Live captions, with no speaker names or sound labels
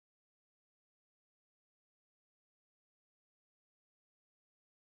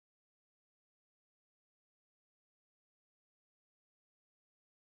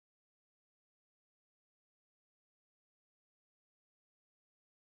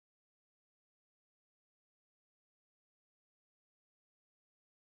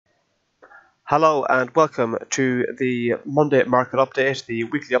Hello and welcome to the Monday market update, the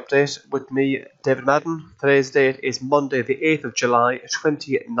weekly update with me, David Madden. Today's date is Monday, the 8th of July,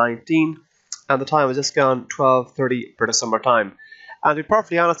 2019, and the time is just gone 12:30 British Summer Time. And to be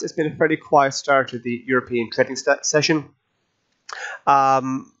perfectly honest, it's been a fairly quiet start to the European trading session.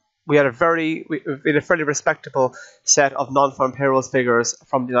 We had a fairly respectable set of non-farm payrolls figures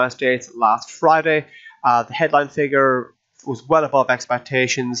from the United States last Friday. The headline figure was well above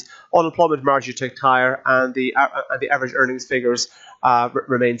expectations. Unemployment margin ticked higher, and the average earnings figures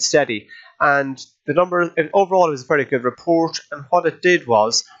remained steady. And the number overall, it was a very good report. And what it did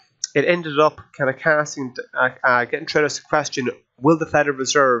was, it ended up kind of getting traders to question: will the Federal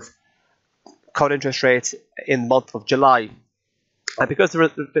Reserve cut interest rates in the month of July? And because the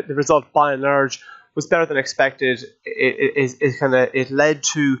result, by and large, was better than expected, it led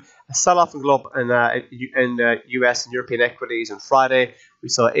to a sell-off in US and European equities on Friday. We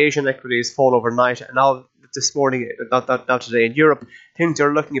saw Asian equities fall overnight, and now this morning, now today in Europe, things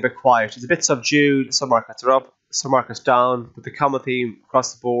are looking a bit quiet. It's a bit subdued. Some markets are up, some markets down, but the common theme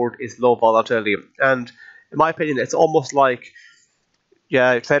across the board is low volatility. And in my opinion, it's almost like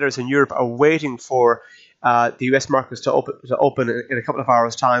traders in Europe are waiting for the US markets to open in a couple of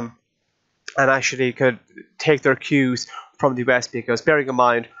hours' time, and actually could take their cues from the US, because bearing in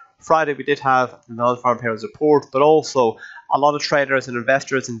mind, Friday we did have the non-farm payrolls report, but also a lot of traders and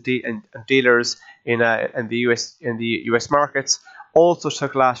investors and dealers in the US markets also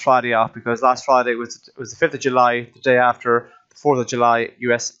took last Friday off, because last Friday was the 5th of July, the day after the 4th of July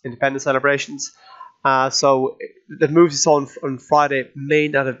US independence celebrations. So the moves you saw on Friday may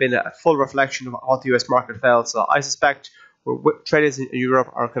not have been a full reflection of what the US market felt. So I suspect traders in Europe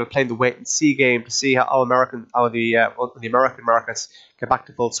are kind of playing the wait and see game to see how the American markets get back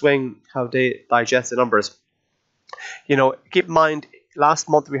to full swing, how they digest the numbers. Keep in mind, last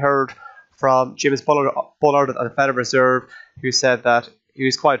month we heard from James Bullard at the Federal Reserve, who said that he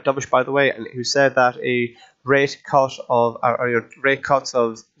was quite dovish, by the way, and who said that a rate cuts of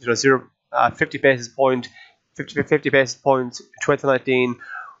 50 basis points in 2019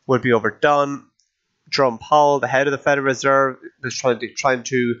 would be overdone. Jerome Powell, the head of the Federal Reserve, was trying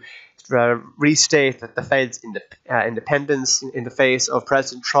to restate that the Fed's independence in the face of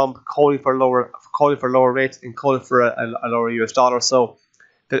President Trump calling for lower rates and calling for a lower US dollar. So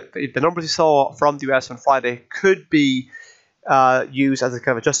the numbers you saw from the US on Friday could be used as a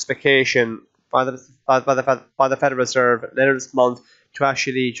kind of a justification by the Federal Reserve later this month to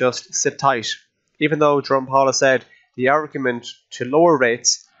actually just sit tight, even though Jerome Powell has said the argument to lower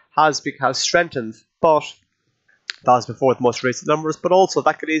rates has strengthened. But that was before the most recent numbers. But also,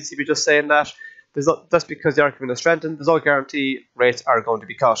 that could easily be just saying that just because the argument is strengthened, there's no guarantee rates are going to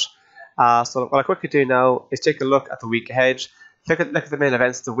be cut. So what I quickly do now is take a look at the week ahead, look at the main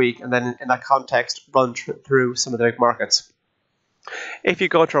events of the week, and then in that context, run through some of the big markets. If you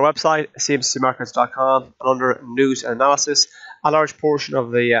go to our website, cmcmarkets.com, and under News and Analysis, a large portion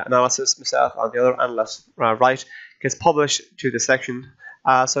of the analysis, myself and the other analysts gets published to this section.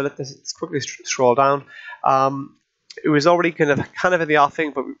 So let's quickly scroll down. It was already kind of in the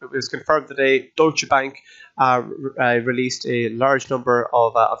offing, but it was confirmed today. Deutsche Bank released a large number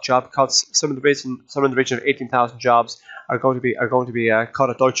of job cuts. Some in the region of 18,000 jobs are going to be cut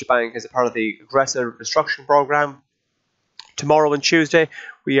at Deutsche Bank as a part of the aggressive restructuring program. Tomorrow and Tuesday,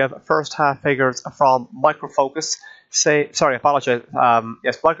 we have first half figures from Micro Focus. Micro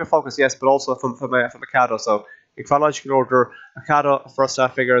Focus, yes, but also from Ocado. So in chronological order, Ocado first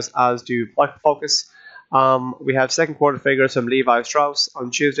half figures, as do Micro Focus. We have second quarter figures from Levi Strauss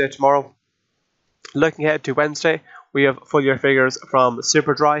on Tuesday tomorrow. Looking ahead to Wednesday, we have full year figures from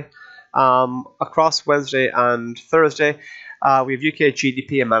Superdry. Across Wednesday and Thursday, we have UK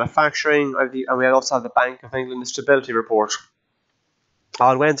GDP and manufacturing, and we also have the Bank of England Stability Report.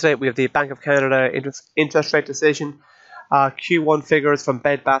 On Wednesday, we have the Bank of Canada interest rate decision. Q1 figures from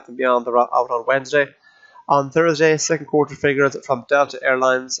Bed Bath & Beyond are out on Wednesday. On Thursday, second quarter figures from Delta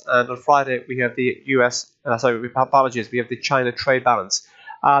Airlines, and on Friday we have the we have the China trade balance.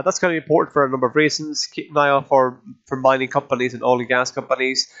 That's going to be important for a number of reasons. Keep an eye out for mining companies and oil and gas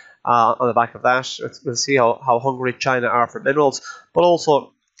companies. On the back of that, we'll see how hungry China are for minerals, but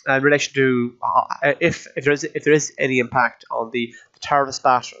also in relation to if there is any impact on the tariff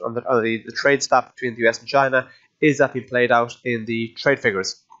spat, on the trade spat between the US and China, is that being played out in the trade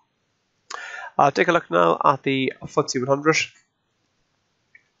figures. Take a look now at the FTSE 100.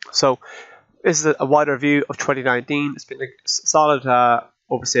 So this is a wider view of 2019. It's been a solid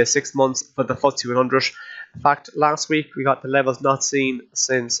over say 6 months for the FTSE 100. In fact, last week we got the levels not seen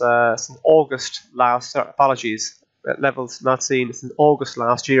since August last. Apologies, levels not seen since August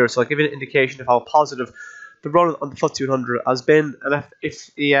last year. So I'll give you an indication of how positive the run on the FTSE 100 has been, and if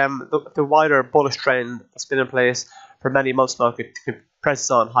the wider bullish trend that's been in place for many months now could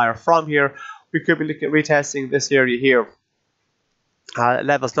press on higher from here, we could be looking at retesting this area here.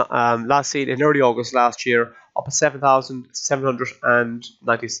 Levels last seen in early August last year, up at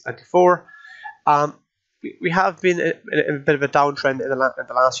 7,794. We have been in a bit of a downtrend in the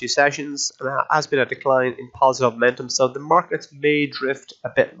last few sessions, and there has been a decline in positive momentum, so the markets may drift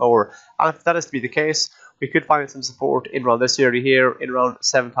a bit lower. And if that is to be the case, we could find some support in around this area here, in around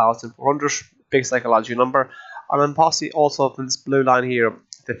 7,400, big psychological number, and then possibly also from this blue line here,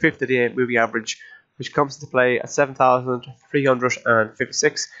 the 50-day moving average, which comes into play at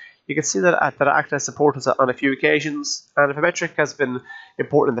 7,356. You can see that it acted as support on a few occasions, and if a metric has been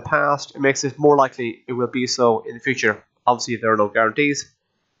important in the past, it makes it more likely it will be so in the future. Obviously, there are no guarantees.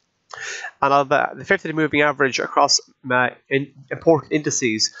 And the 50-day moving average across important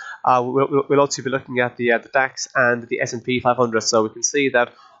indices, we'll also be looking at the DAX and the S&P 500. So we can see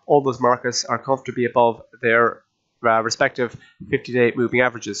that all those markets are comfortably above their respective 50-day moving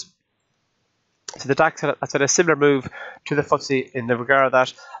averages. So the DAX had a similar move to the FTSE in the regard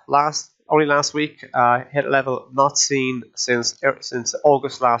that only last week hit a level not seen since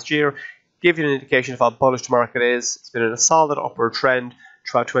August last year, give you an indication of how bullish the market is. It's been in a solid upward trend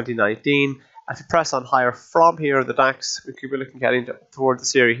throughout 2019. As we press on higher from here, the DAX, we could be looking at towards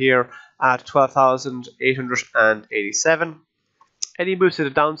this area here at 12,887. Any moves to the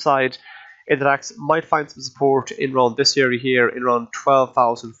downside in the DAX might find some support in around this area here, in around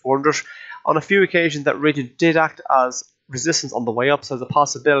 12,400. On a few occasions, that region did act as resistance on the way up, so there's a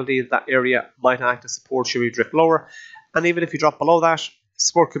possibility that area might act as support should we drift lower. And even if you drop below that,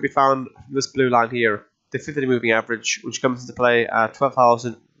 support could be found from this blue line here, the 50-day moving average, which comes into play at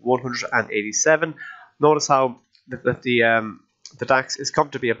 12,187. Notice how the DAX is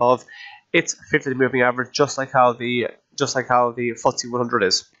comfortably above its 50-day moving average, just like how the FTSE 100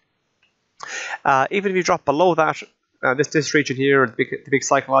 is. Even if you drop below that, this region here, the big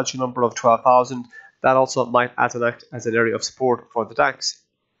psychological number of 12,000, that also might act as an area of support for the DAX.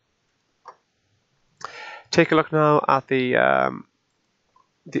 Take a look now at the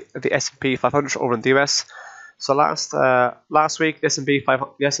S&P 500 over in the US. So last week, the S&P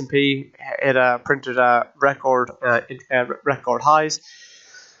printed record highs.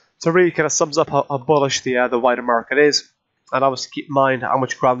 So really kind of sums up how bullish the wider market is. And obviously keep in mind how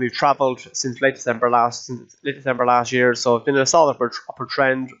much ground we've travelled since late December last year. So it's been a solid upward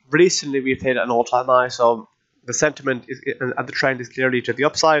trend. Recently we've hit an all-time high, so the sentiment and the trend is clearly to the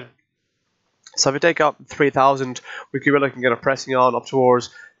upside. So if we take out 3,000, we could be looking at pressing on up towards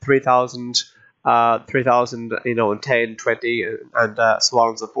 3,000, 3,000, and 10, 20, and so on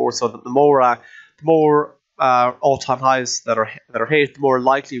and so forth. So that the more all-time highs that are hit, the more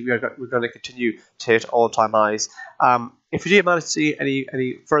likely we're going to continue to hit all-time highs. If you do manage to see any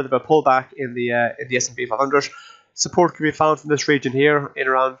further of a pullback in the S&P 500, support can be found from this region here in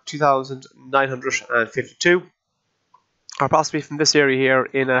around 2,952, or possibly from this area here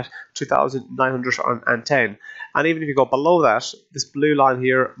in at 2,910. And even if you go below that, this blue line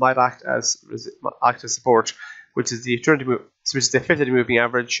here might act as support, which is the 50-day moving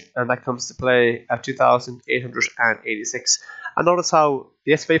average, and that comes to play at 2,886. And notice how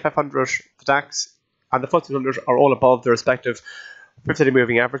the S&P 500, the DAX, and the FTSE 100 are all above their respective 50-day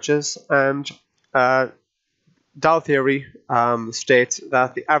moving averages. And Dow theory states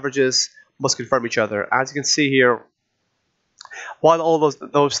that the averages must confirm each other. As you can see here, while all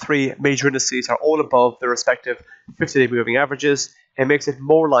those three major indices are all above their respective 50-day moving averages, it makes it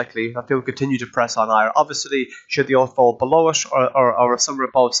more likely that they'll continue to press on higher. Obviously, should they all fall below it, or somewhere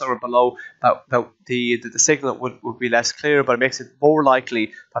above, somewhere below, that the signal would be less clear, but it makes it more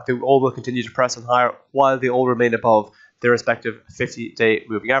likely that they all will continue to press on higher while they all remain above their respective 50-day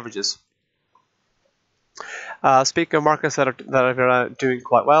moving averages. Speaking of markets that are doing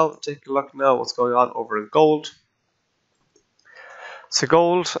quite well, take a look now what's going on over in gold. So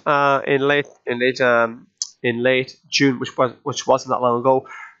gold in late June, which wasn't that long ago,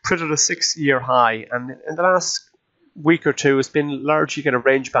 printed a 6-year high, and in the last week or two, it's been largely kind of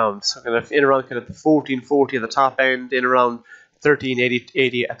range bound. So kind of in around kind of the 1440 at the top end, in around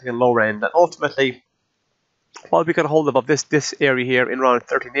 1380 at the lower end, and ultimately, while we can hold above this area here in around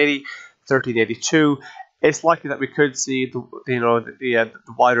 1380, 1382, it's likely that we could see the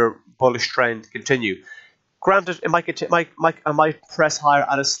wider bullish trend continue. Granted, it might press higher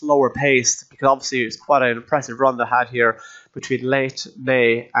at a slower pace, because obviously it's quite an impressive run they had here between late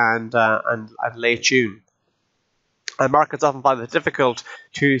May and late June. And markets often find it difficult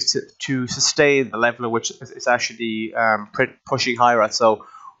to sustain the level at which it's actually pushing higher at. So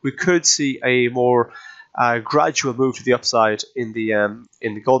we could see a more gradual move to the upside in the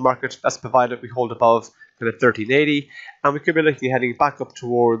gold market. That's provided we hold above kind of 1380, and we could be looking heading back up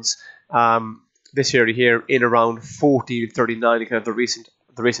towards this area here in around 1439, kind of the recent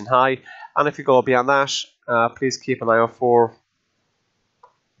high. And if you go beyond that, please keep an eye out for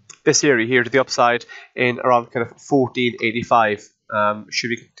this area here to the upside in around kind of 1485.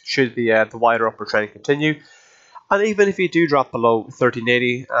 Should the wider upward trend continue. And even if you do drop below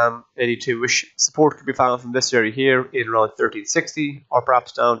 1380, 82-ish, support could be found from this area here in around 1360, or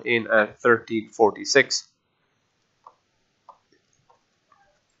perhaps down in 1346.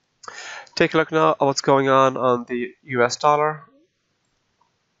 Take a look now at what's going on the US dollar.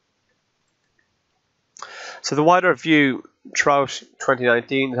 So the wider view throughout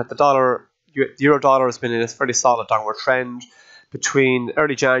 2019 is that the euro dollar has been in a fairly solid downward trend between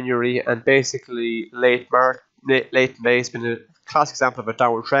early January and basically late May. It's been a classic example of a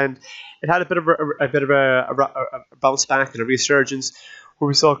downward trend. It had a bit of a bounce back and a resurgence where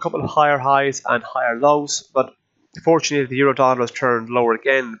we saw a couple of higher highs and higher lows, but unfortunately the euro dollar has turned lower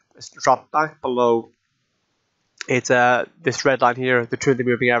again. It's dropped back below this red line here, the 200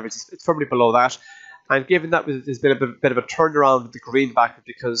 moving average. It's firmly below that. And given that there's been a bit of a turnaround with the greenback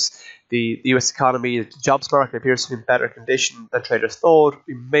because the US economy, the jobs market appears to be in better condition than traders thought,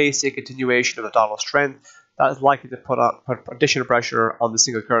 we may see a continuation of the dollar strength. That is likely to put additional pressure on the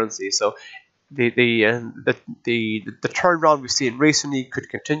single currency. So the turnaround we've seen recently could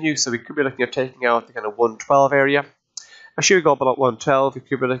continue. So we could be looking at taking out the kind of 112 area. And should we go below 112, we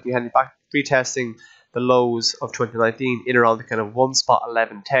could be looking at heading back, retesting the lows of 2019 in around the kind of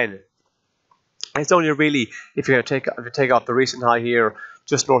 1110. It's only really if you're going to take out the recent high here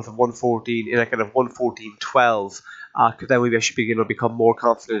just north of 114 in a kind of 114.12, then we should begin to become more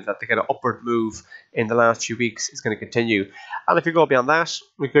confident that the kind of upward move in the last few weeks is going to continue. And if you go beyond that,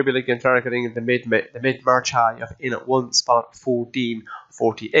 we could be looking at targeting the mid March high of in at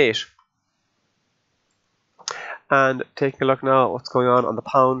 1.1448. And taking a look now at what's going on the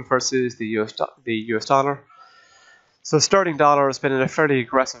pound versus the US dollar. So the sterling dollar has been in a fairly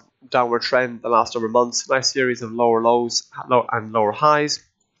aggressive downward trend the last number of months. Nice series of lower lows and lower highs.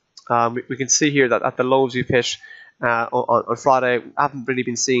 We can see here that at the lows we've hit on Friday haven't really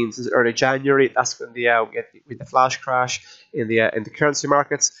been seen since early January. That's when we had the flash crash in the currency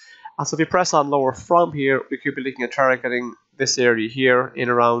markets. And so if you press on lower from here, we could be looking at targeting this area here in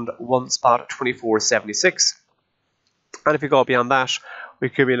around 1.2476. And if you go beyond that, we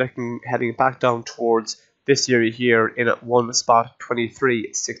could be heading back down towards this area here in at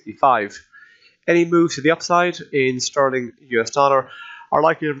 1.2365. Any moves to the upside in sterling US dollar are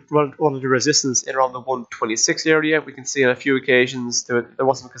likely to run into resistance in around the 126 area. We can see on a few occasions there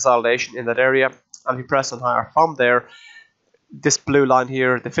was some consolidation in that area. And if you press on higher from there, this blue line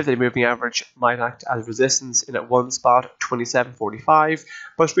here, the 50-day moving average, might act as resistance in at 1.2745.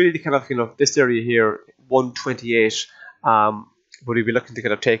 But it's really the kind of this area here, 128. Would we be looking to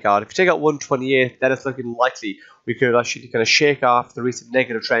kind of take out? If you take out 128, then it's looking likely we could actually kind of shake off the recent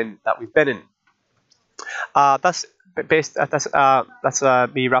negative trend that we've been in. That's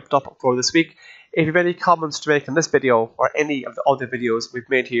me wrapped up for this week. If you have any comments to make on this video or any of the other videos we've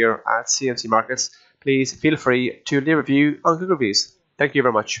made here at CMC Markets, please feel free to leave a review on Google Reviews. Thank you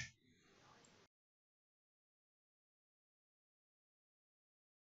very much.